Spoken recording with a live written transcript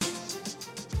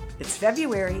It's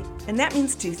February, and that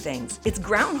means two things. It's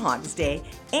Groundhog's Day,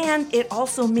 and it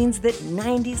also means that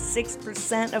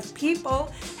 96% of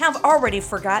people have already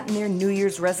forgotten their New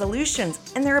Year's resolutions,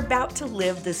 and they're about to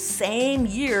live the same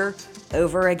year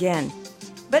over again.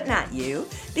 But not you,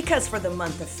 because for the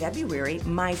month of February,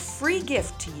 my free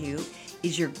gift to you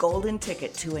is your golden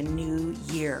ticket to a new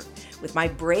year. With my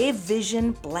Brave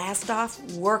Vision Blast Off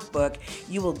workbook,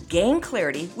 you will gain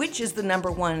clarity, which is the number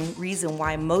one reason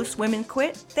why most women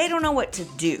quit. They don't know what to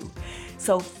do.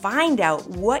 So find out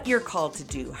what you're called to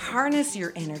do, harness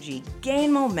your energy,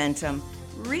 gain momentum,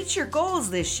 reach your goals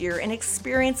this year, and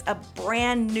experience a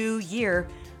brand new year,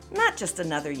 not just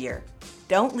another year.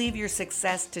 Don't leave your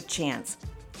success to chance.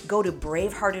 Go to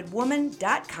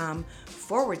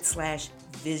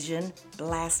braveheartedwoman.com/Vision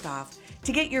Blast Off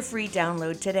to get your free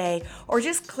download today, or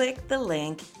just click the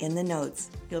link in the notes.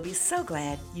 You'll be so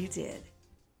glad you did.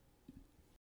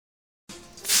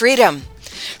 Freedom.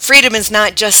 Freedom is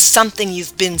not just something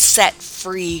you've been set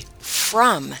free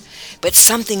from, but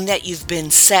something that you've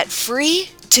been set free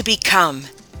to become.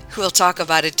 We'll talk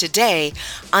about it today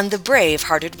on The Brave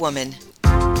Hearted Woman.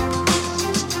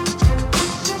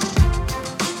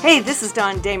 Hey, this is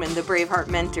Dawn Damon, the Braveheart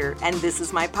Mentor, and this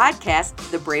is my podcast,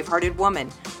 The Bravehearted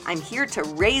Woman. I'm here to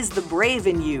raise the brave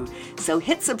in you, so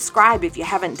hit subscribe if you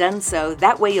haven't done so.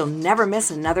 That way you'll never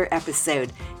miss another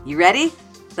episode. You ready?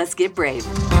 Let's get brave.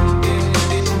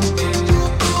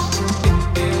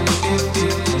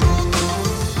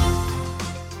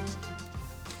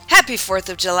 Happy 4th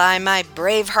of July, my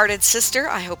brave-hearted sister.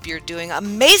 I hope you're doing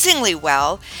amazingly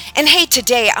well. And hey,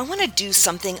 today I want to do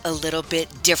something a little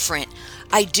bit different.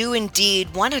 I do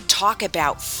indeed want to talk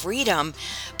about freedom,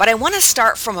 but I want to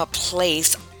start from a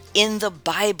place in the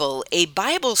Bible, a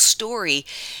Bible story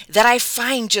that I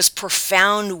find just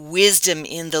profound wisdom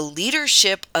in the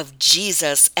leadership of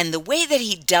Jesus and the way that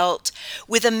he dealt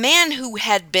with a man who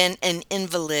had been an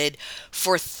invalid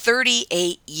for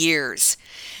 38 years.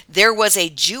 There was a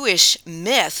Jewish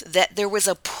myth that there was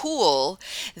a pool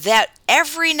that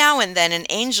every now and then an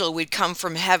angel would come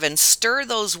from heaven, stir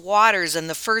those waters, and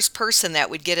the first person that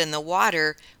would get in the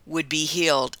water would be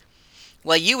healed.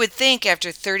 Well, you would think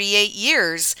after 38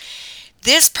 years,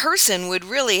 this person would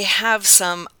really have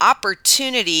some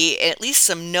opportunity, at least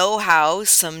some know-how,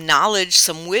 some knowledge,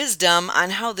 some wisdom on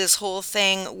how this whole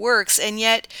thing works. And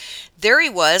yet, there he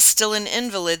was, still an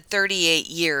invalid 38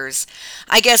 years.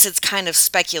 I guess it's kind of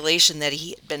speculation that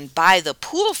he had been by the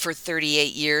pool for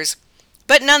 38 years.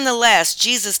 But nonetheless,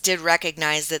 Jesus did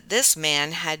recognize that this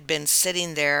man had been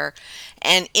sitting there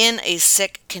and in a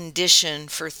sick condition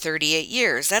for 38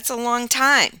 years. That's a long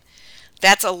time.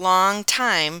 That's a long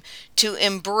time to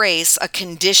embrace a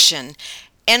condition.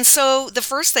 And so the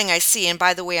first thing I see, and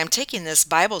by the way, I'm taking this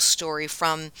Bible story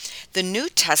from the New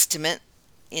Testament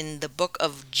in the book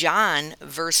of John,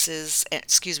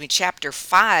 chapter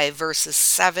 5, verses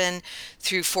 7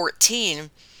 through 14.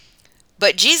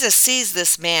 But Jesus sees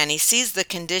this man, he sees the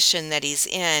condition that he's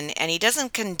in, and he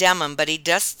doesn't condemn him, but he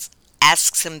just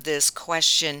asks him this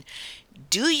question: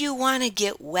 do you want to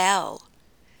get well?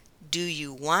 Do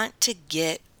you want to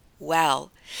get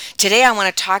well? Today I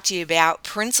want to talk to you about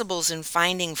principles in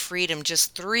finding freedom,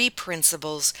 just 3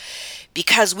 principles,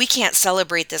 because we can't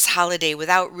celebrate this holiday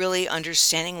without really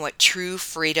understanding what true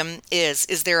freedom is.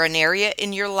 Is there an area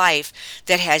in your life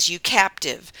that has you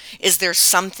captive? Is there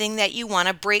something that you want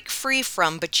to break free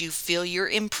from but you feel you're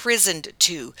imprisoned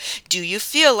to? Do you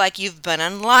feel like you've been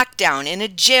on lockdown, in a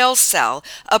jail cell,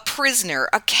 a prisoner,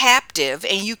 a captive,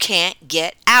 and you can't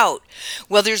get out?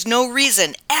 Well, there's no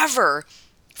reason ever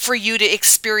for you to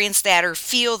experience that or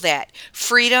feel that.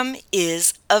 Freedom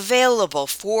is available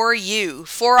for you,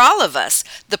 for all of us.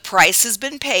 The price has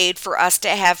been paid for us to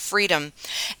have freedom.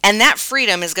 And that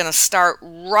freedom is going to start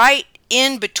right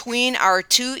in between our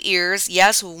 2 ears.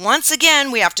 Yes, once again,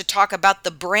 we have to talk about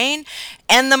the brain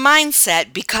and the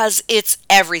mindset because it's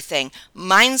everything.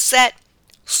 Mindset,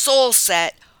 soul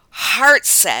set, heart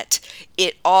set,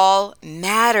 it all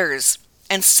matters.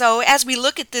 And so as we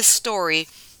look at this story,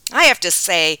 I have to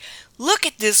say, look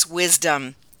at this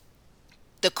wisdom.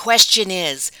 The question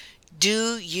is,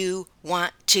 do you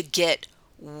want to get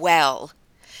well?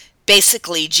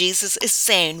 Basically, Jesus is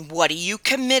saying, what are you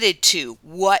committed to?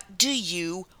 What do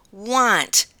you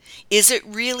want? Is it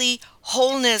really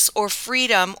wholeness or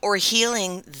freedom or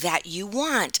healing that you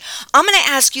want? I'm going to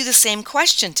ask you the same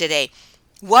question today.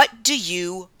 What do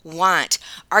you want?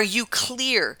 Are you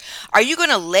clear? Are you going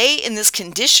to lay in this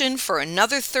condition for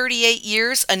another 38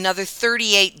 years, another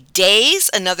 38 days,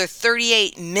 another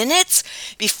 38 minutes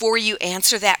before you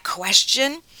answer that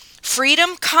question?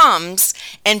 Freedom comes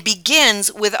and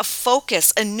begins with a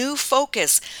focus, a new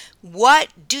focus. What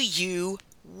do you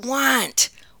want?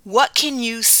 What can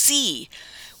you see?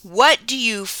 What do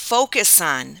you focus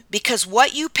on? Because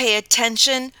what you pay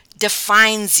attention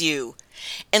defines you.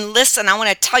 And listen, I want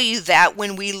to tell you that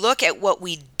when we look at what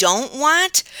we don't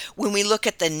want, when we look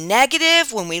at the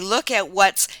negative, when we look at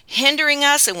what's hindering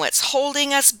us and what's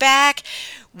holding us back,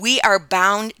 we are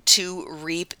bound to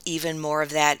reap even more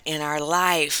of that in our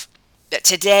life. But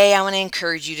today, I want to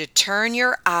encourage you to turn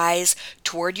your eyes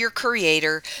toward your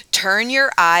Creator. Turn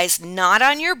your eyes not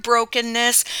on your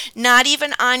brokenness, not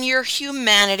even on your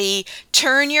humanity.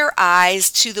 Turn your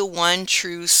eyes to the one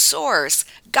true source,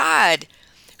 God,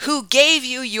 who gave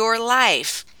you your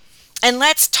life. And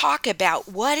let's talk about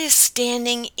what is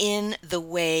standing in the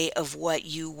way of what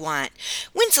you want.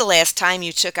 When's the last time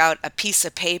you took out a piece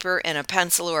of paper and a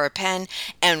pencil or a pen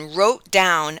and wrote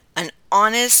down an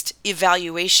honest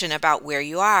evaluation about where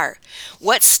you are?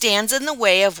 What stands in the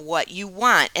way of what you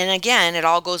want? And again, it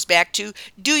all goes back to,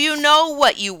 do you know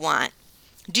what you want?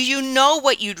 Do you know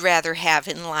what you'd rather have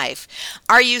in life?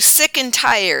 Are you sick and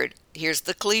tired? Here's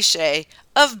the cliche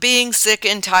of being sick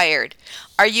and tired.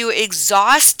 Are you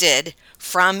exhausted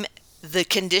from the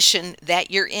condition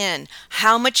that you're in?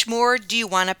 How much more do you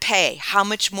want to pay? How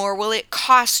much more will it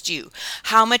cost you?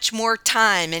 How much more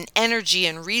time and energy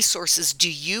and resources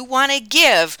do you want to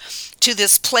give to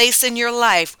this place in your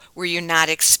life where you're not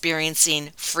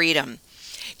experiencing freedom?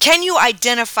 Can you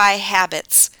identify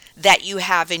habits that you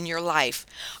have in your life?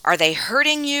 Are they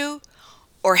hurting you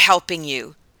or helping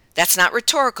you? That's not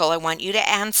rhetorical. I want you to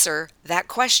answer that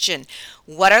question.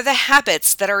 What are the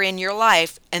habits that are in your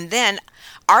life? And then,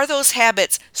 are those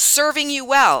habits serving you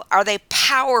well? Are they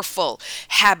powerful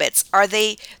habits? Are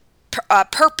they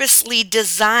purposely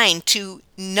designed to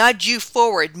nudge you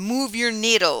forward, move your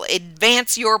needle,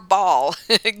 advance your ball,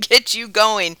 get you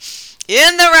going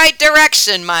in the right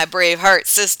direction, my brave heart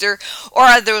sister? Or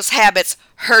are those habits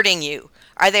hurting you?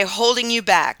 Are they holding you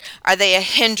back? Are they a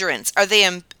hindrance? Are they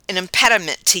an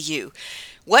impediment to you?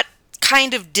 What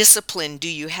kind of discipline do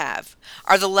you have?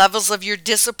 Are the levels of your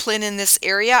discipline in this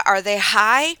area, are they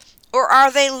high or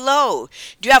are they low?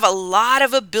 Do you have a lot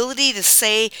of ability to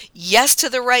say yes to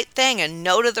the right thing and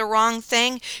no to the wrong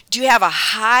thing? Do you have a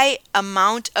high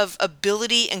amount of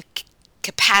ability and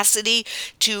capacity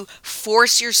to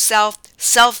force yourself,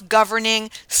 self-governing,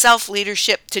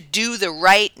 self-leadership to do the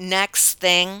right next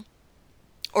thing?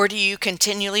 Or do you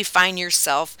continually find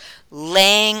yourself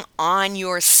laying on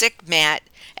your sick mat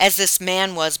as this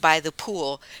man was by the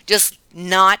pool, just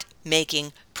not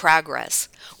making progress?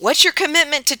 What's your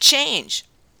commitment to change?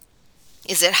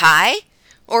 Is it high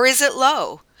or is it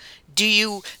low? Do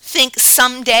you think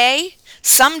someday?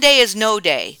 Someday is no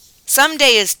day.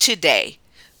 Someday is today.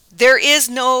 There is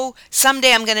no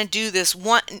someday I'm going to do this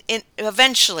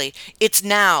eventually. It's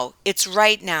now. It's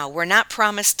right now. We're not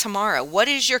promised tomorrow. What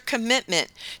is your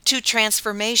commitment to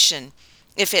transformation?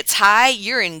 If it's high,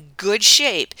 you're in good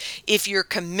shape. If your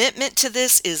commitment to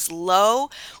this is low,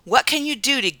 what can you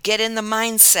do to get in the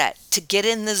mindset, to get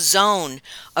in the zone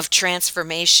of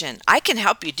transformation? I can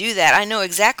help you do that. I know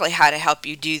exactly how to help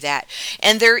you do that.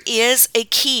 And there is a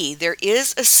key. There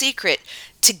is a secret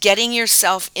to getting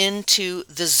yourself into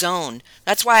the zone.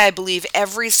 That's why I believe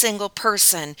every single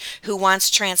person who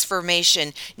wants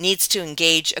transformation needs to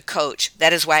engage a coach.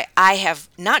 That is why I have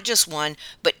not just one,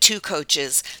 but two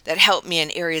coaches that help me in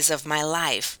areas of my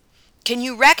life. Can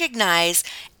you recognize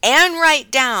and write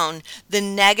down the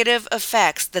negative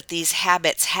effects that these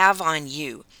habits have on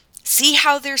you? See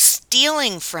how they're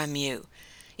stealing from you.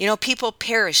 You know, people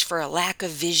perish for a lack of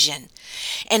vision.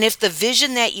 And if the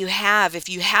vision that you have, if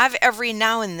you have every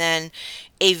now and then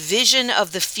a vision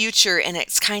of the future and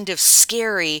it's kind of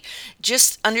scary,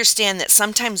 just understand that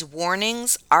sometimes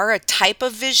warnings are a type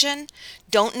of vision.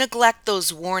 Don't neglect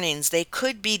those warnings. They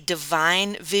could be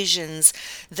divine visions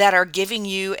that are giving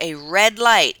you a red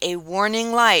light, a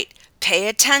warning light. Pay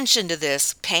attention to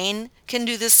this. Pain can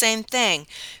do the same thing.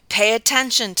 Pay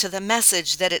attention to the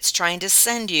message that it's trying to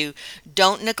send you.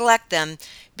 Don't neglect them,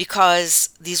 because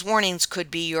these warnings could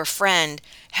be your friend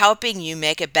helping you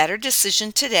make a better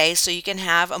decision today so you can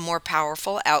have a more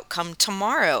powerful outcome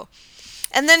tomorrow.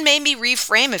 And then maybe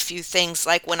reframe a few things.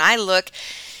 Like when I look,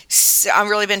 I've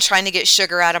really been trying to get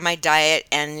sugar out of my diet,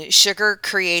 and sugar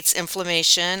creates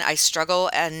inflammation. I struggle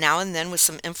now and then with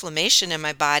some inflammation in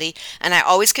my body, and I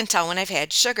always can tell when I've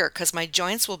had sugar because my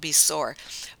joints will be sore.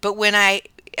 But when I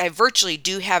virtually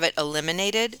do have it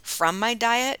eliminated from my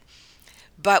diet,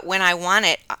 but when I want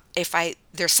it, if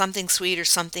there's something sweet or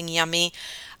something yummy,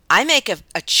 I make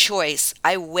a choice.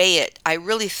 I weigh it. I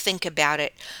really think about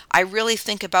it. I really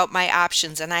think about my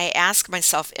options and I ask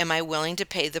myself, am I willing to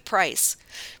pay the price?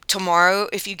 Tomorrow,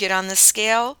 if you get on the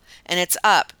scale and it's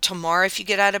up, tomorrow, if you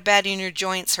get out of bed and your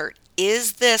joints hurt,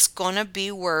 is this going to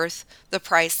be worth the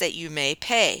price that you may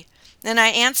pay? And I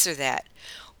answer that.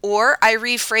 Or I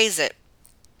rephrase it.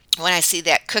 When I see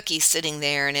that cookie sitting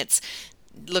there and it's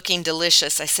looking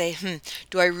delicious, I say,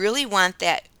 do I really want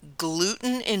that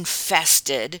gluten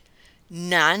infested,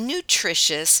 non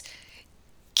nutritious,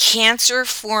 cancer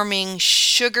forming,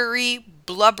 sugary,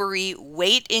 blubbery,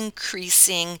 weight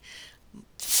increasing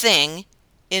thing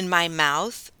in my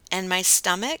mouth and my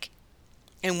stomach?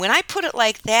 And when I put it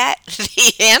like that,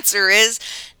 the answer is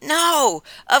no,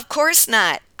 of course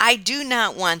not. I do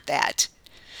not want that.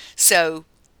 So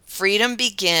freedom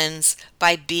begins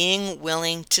by being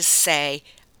willing to say,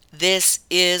 this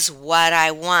is what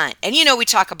I want. And we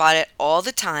talk about it all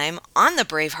the time on the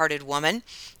Bravehearted Woman,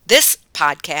 this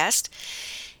podcast.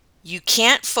 You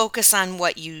can't focus on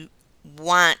what you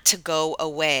want to go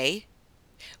away,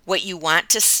 what you want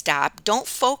to stop. Don't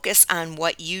focus on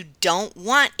what you don't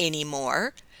want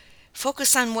anymore.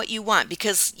 Focus on what you want,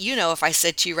 because if I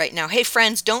said to you right now, hey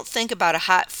friends, don't think about a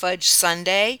hot fudge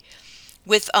sundae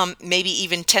with maybe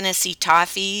even Tennessee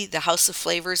Toffee, the House of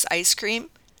Flavors ice cream.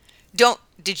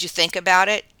 Did you think about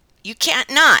it? You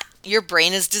can't not. Your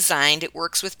brain is designed, it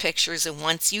works with pictures, and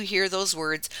once you hear those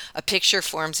words, a picture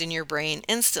forms in your brain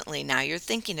instantly. Now you're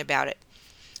thinking about it.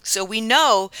 So we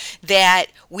know that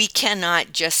we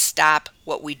cannot just stop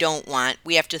what we don't want.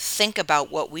 We have to think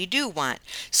about what we do want.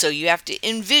 So you have to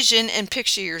envision and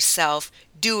picture yourself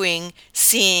doing,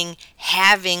 seeing,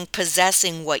 having,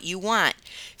 possessing what you want.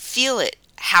 Feel it.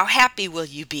 How happy will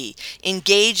you be?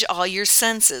 Engage all your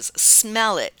senses.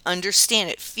 Smell it, understand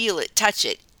it, feel it, touch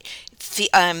it.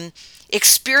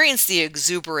 Experience the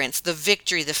exuberance, the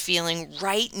victory, the feeling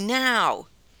right now,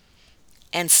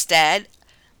 instead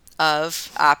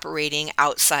of operating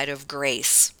outside of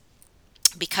grace.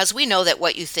 Because we know that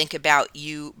what you think about,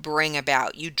 you bring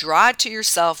about. You draw to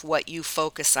yourself what you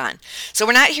focus on. So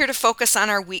we're not here to focus on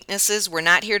our weaknesses. We're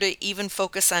not here to even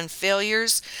focus on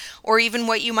failures or even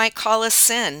what you might call a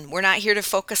sin. We're not here to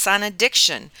focus on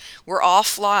addiction. We're all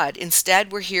flawed.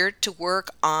 Instead, we're here to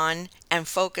work on and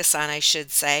focus on, I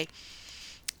should say,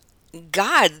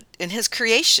 God and His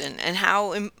creation and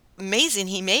how amazing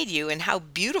He made you and how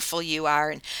beautiful you are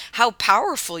and how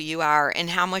powerful you are and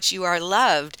how much you are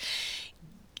loved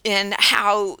and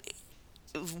how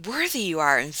worthy you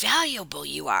are and valuable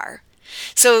you are.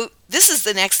 So this is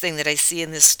the next thing that I see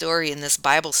in this story, in this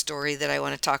Bible story that I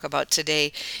want to talk about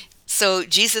today. So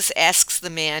Jesus asks the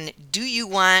man, do you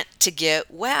want to get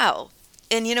well?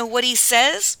 And you know what he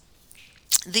says?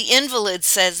 The invalid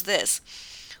says this.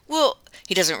 Well,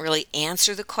 he doesn't really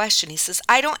answer the question. He says,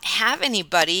 I don't have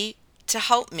anybody to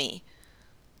help me.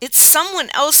 It's someone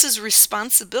else's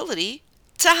responsibility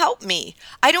to help me.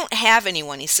 I don't have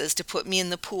anyone, he says, to put me in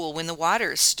the pool when the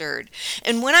water is stirred.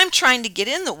 And when I'm trying to get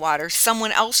in the water,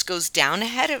 someone else goes down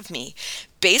ahead of me.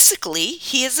 Basically,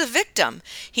 he is a victim.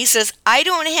 He says, I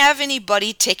don't have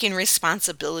anybody taking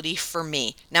responsibility for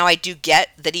me. Now, I do get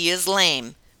that he is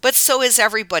lame, but so is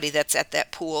everybody that's at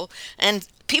that pool. And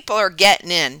people are getting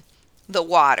in the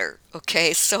water,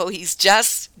 okay? So he's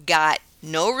just got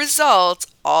no results,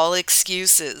 all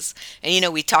excuses.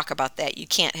 And we talk about that. You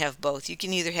can't have both. You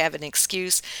can either have an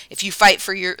excuse. If you fight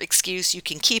for your excuse, you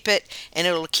can keep it and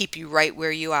it'll keep you right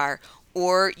where you are.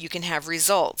 Or you can have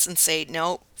results and say,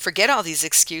 no, forget all these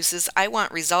excuses. I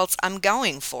want results. I'm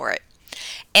going for it.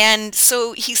 And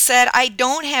so he said, I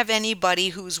don't have anybody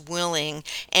who's willing,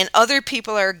 and other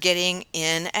people are getting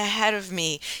in ahead of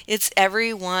me. It's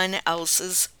everyone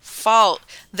else's fault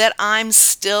that I'm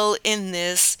still in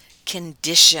this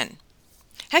condition.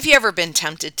 Have you ever been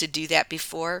tempted to do that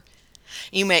before?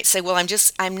 You might say, well,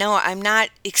 I'm not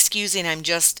excusing, I'm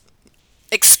just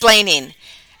explaining.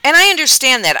 And I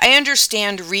understand that. I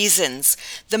understand reasons.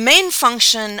 The main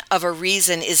function of a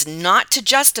reason is not to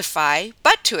justify,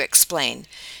 but to explain.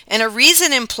 And a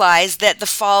reason implies that the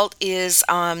fault is,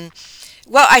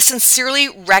 I sincerely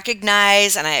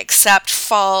recognize and I accept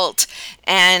fault,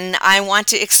 and I want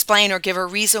to explain or give a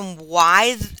reason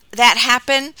why that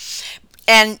happened.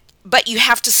 But you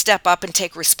have to step up and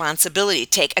take responsibility,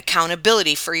 take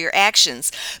accountability for your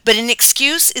actions. But an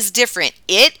excuse is different.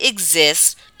 It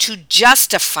exists to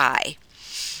justify.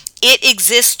 It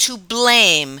exists to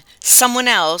blame someone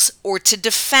else or to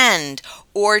defend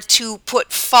or to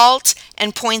put fault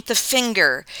and point the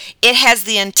finger. It has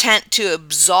the intent to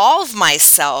absolve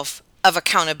myself of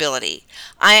accountability.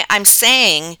 I'm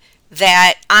saying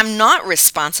that I'm not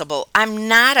responsible, I'm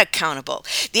not accountable.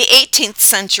 The 18th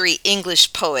century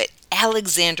English poet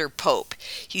Alexander Pope,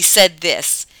 he said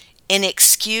this: "An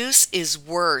excuse is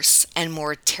worse and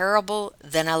more terrible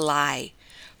than a lie,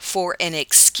 for an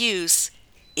excuse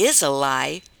is a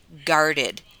lie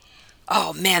guarded."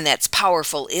 Oh man, that's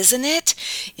powerful, isn't it?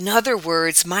 In other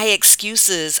words, my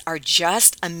excuses are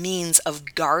just a means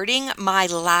of guarding my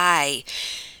lie.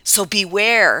 So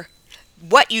beware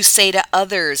what you say to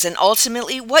others and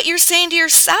ultimately what you're saying to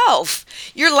yourself.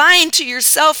 You're lying to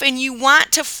yourself and you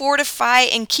want to fortify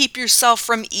and keep yourself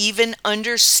from even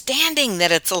understanding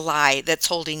that it's a lie that's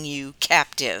holding you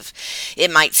captive.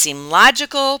 It might seem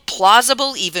logical,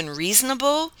 plausible, even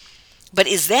reasonable. But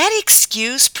is that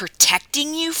excuse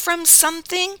protecting you from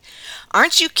something?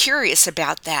 Aren't you curious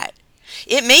about that?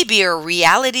 It may be a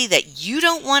reality that you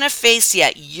don't want to face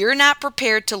yet, you're not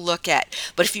prepared to look at.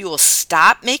 But if you will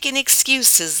stop making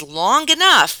excuses long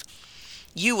enough,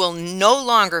 you will no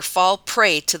longer fall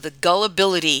prey to the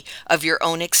gullibility of your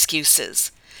own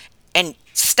excuses. And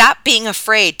stop being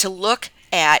afraid to look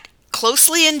at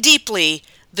closely and deeply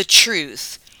the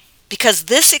truth. Because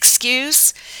this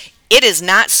excuse, it is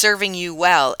not serving you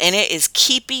well and it is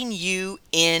keeping you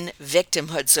in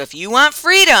victimhood. So if you want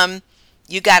freedom,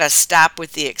 you got to stop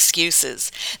with the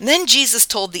excuses. And then Jesus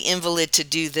told the invalid to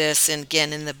do this. And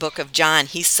again, in the book of John,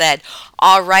 he said,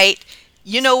 "All right,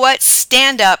 you know what?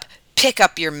 Stand up, pick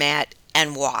up your mat,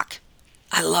 and walk."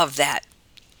 I love that.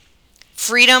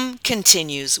 Freedom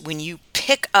continues when you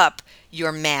pick up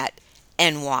your mat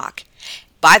and walk.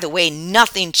 By the way,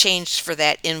 nothing changed for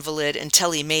that invalid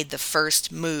until he made the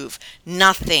first move.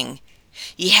 Nothing.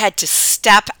 He had to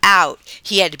step out.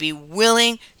 He had to be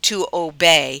willing to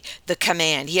obey the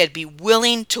command. He had to be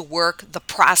willing to work the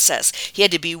process. He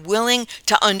had to be willing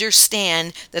to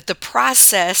understand that the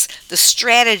process, the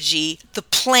strategy, the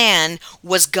plan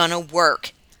was going to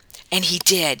work. And he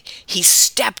did. He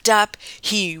stepped up,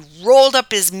 he rolled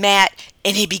up his mat,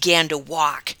 and he began to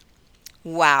walk.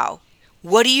 Wow.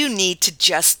 What do you need to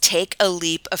just take a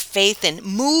leap of faith and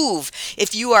move?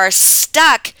 If you are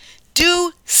stuck,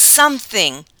 do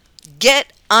something.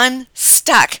 Get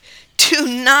unstuck. Do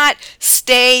not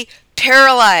stay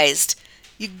paralyzed.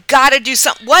 You got to do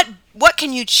something. What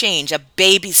can you change? A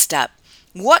baby step.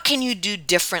 What can you do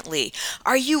differently?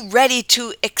 Are you ready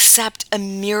to accept a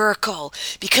miracle?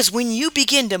 Because when you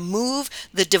begin to move,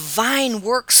 the divine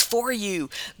works for you.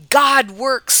 God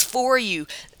works for you.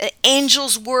 The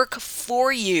angels work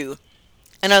for you.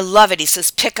 And I love it. He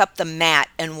says, pick up the mat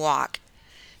and walk.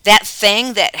 That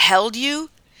thing that held you,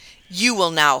 you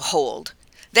will now hold.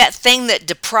 That thing that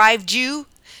deprived you,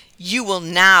 you will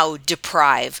now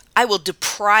deprive. I will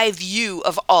deprive you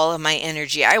of all of my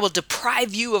energy. I will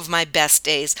deprive you of my best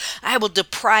days. I will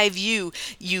deprive you,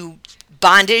 you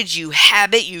bondage, you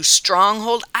habit, you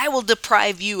stronghold. I will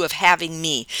deprive you of having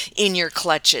me in your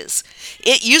clutches.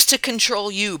 It used to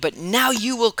control you, but now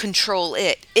you will control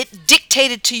it. It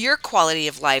dictated to your quality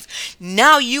of life.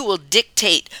 Now you will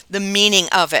dictate the meaning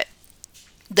of it.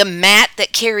 The mat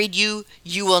that carried you,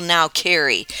 you will now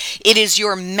carry. It is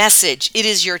your message. It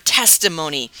is your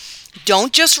testimony.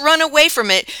 Don't just run away from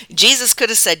it. Jesus could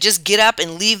have said, just get up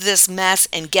and leave this mess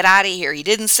and get out of here. He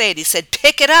didn't say it. He said,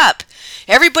 pick it up.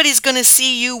 Everybody's going to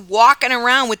see you walking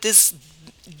around with this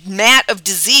mat of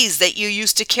disease that you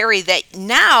used to carry, that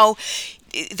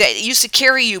used to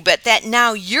carry you, but that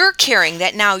now you're carrying,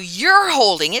 that now you're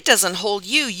holding. It doesn't hold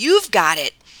you. You've got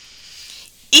it.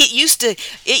 It used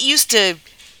to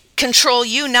control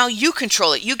you. Now you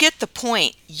control it. You get the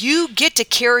point. You get to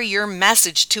carry your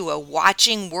message to a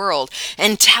watching world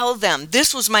and tell them,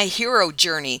 this was my hero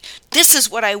journey. This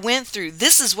is what I went through.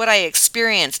 This is what I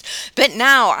experienced. But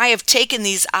now I have taken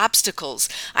these obstacles.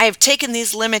 I have taken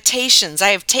these limitations. I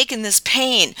have taken this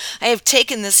pain. I have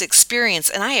taken this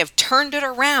experience and I have turned it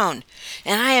around.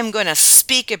 And I am going to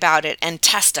speak about it and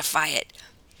testify it.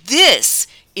 This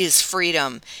is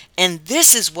freedom. And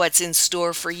this is what's in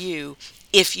store for you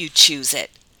if you choose it.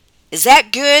 Is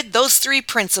that good? Those 3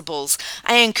 principles.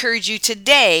 I encourage you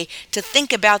today to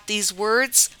think about these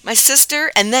words, my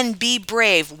sister, and then be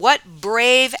brave. What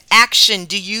brave action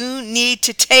do you need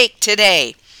to take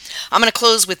today? I'm going to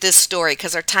close with this story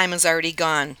because our time is already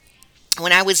gone.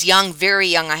 When I was young, very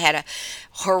young, I had a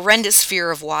horrendous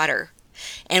fear of water.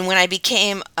 And when I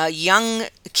became a young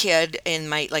kid in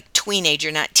my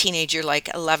teenager, not teenager,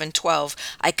 like 11, 12,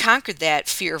 I conquered that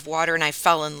fear of water and I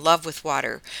fell in love with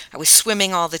water. I was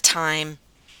swimming all the time.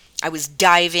 I was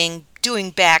diving,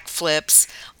 doing backflips.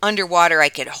 Underwater, I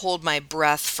could hold my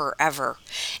breath forever.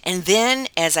 And then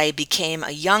as I became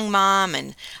a young mom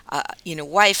and,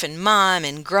 wife and mom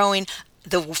and growing,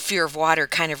 the fear of water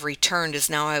kind of returned, as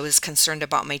now I was concerned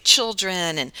about my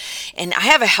children, and I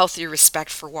have a healthy respect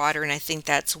for water, and I think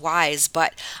that's wise,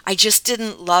 but I just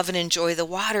didn't love and enjoy the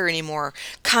water anymore.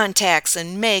 Contacts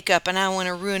and makeup, and I want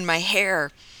to ruin my hair.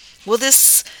 Well,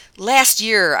 this last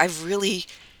year I've really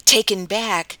taken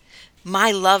back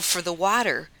my love for the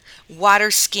water.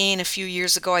 Water skiing a few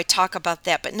years ago, I talk about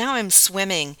that, but now I'm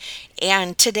swimming,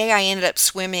 and today I ended up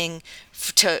swimming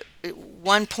to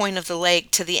one point of the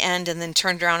lake to the end and then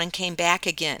turned around and came back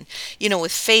again,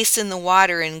 with face in the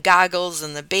water and goggles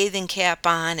and the bathing cap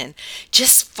on, and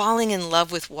just falling in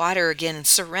love with water again and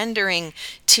surrendering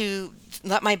to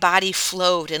let my body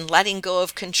float and letting go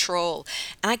of control.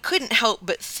 And I couldn't help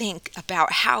but think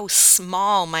about how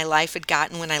small my life had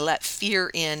gotten when I let fear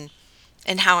in,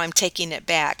 and how I'm taking it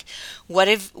back. What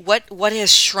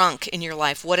has shrunk in your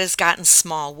life? What has gotten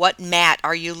small? What mat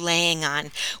are you laying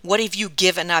on? What have you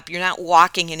given up? You're not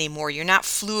walking anymore. You're not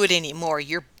fluid anymore.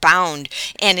 You're bound,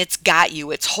 and it's got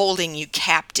you. It's holding you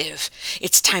captive.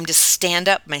 It's time to stand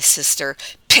up, my sister.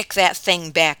 Pick that thing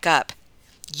back up.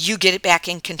 You get it back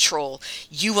in control.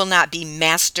 You will not be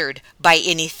mastered by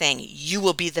anything. You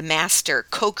will be the master,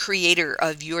 co-creator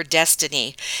of your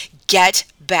destiny. Get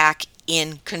back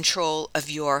in control of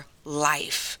your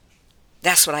life.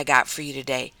 That's what I got for you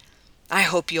today. I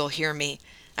hope you'll hear me,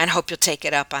 and hope you'll take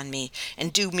it up on me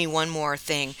and do me one more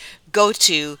thing. Go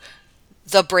to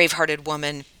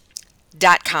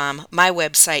thebraveheartedwoman.com, my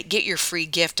website. Get your free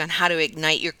gift on how to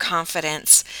ignite your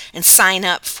confidence and sign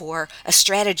up for a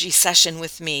strategy session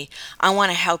with me. I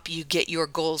want to help you get your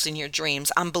goals and your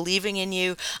dreams. I'm believing in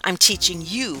you. I'm teaching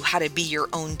you how to be your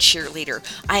own cheerleader.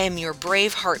 I am your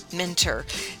Braveheart mentor,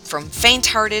 from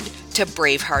faint-hearted to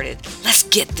brave-hearted. Let's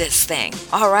get this thing.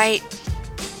 All right?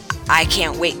 I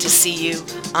can't wait to see you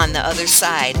on the other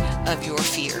side of your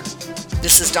fear.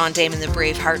 This is Dawn Damon, the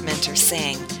Braveheart mentor,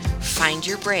 saying, find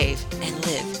your brave and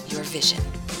live your vision.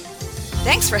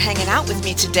 Thanks for hanging out with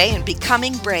me today and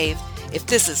becoming brave. If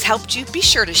this has helped you, be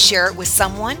sure to share it with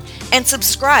someone and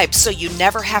subscribe so you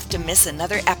never have to miss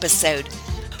another episode.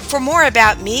 For more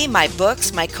about me, my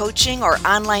books, my coaching, or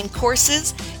online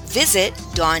courses, visit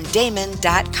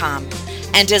dawndamon.com.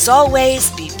 And as always,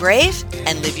 be brave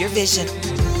and live your vision.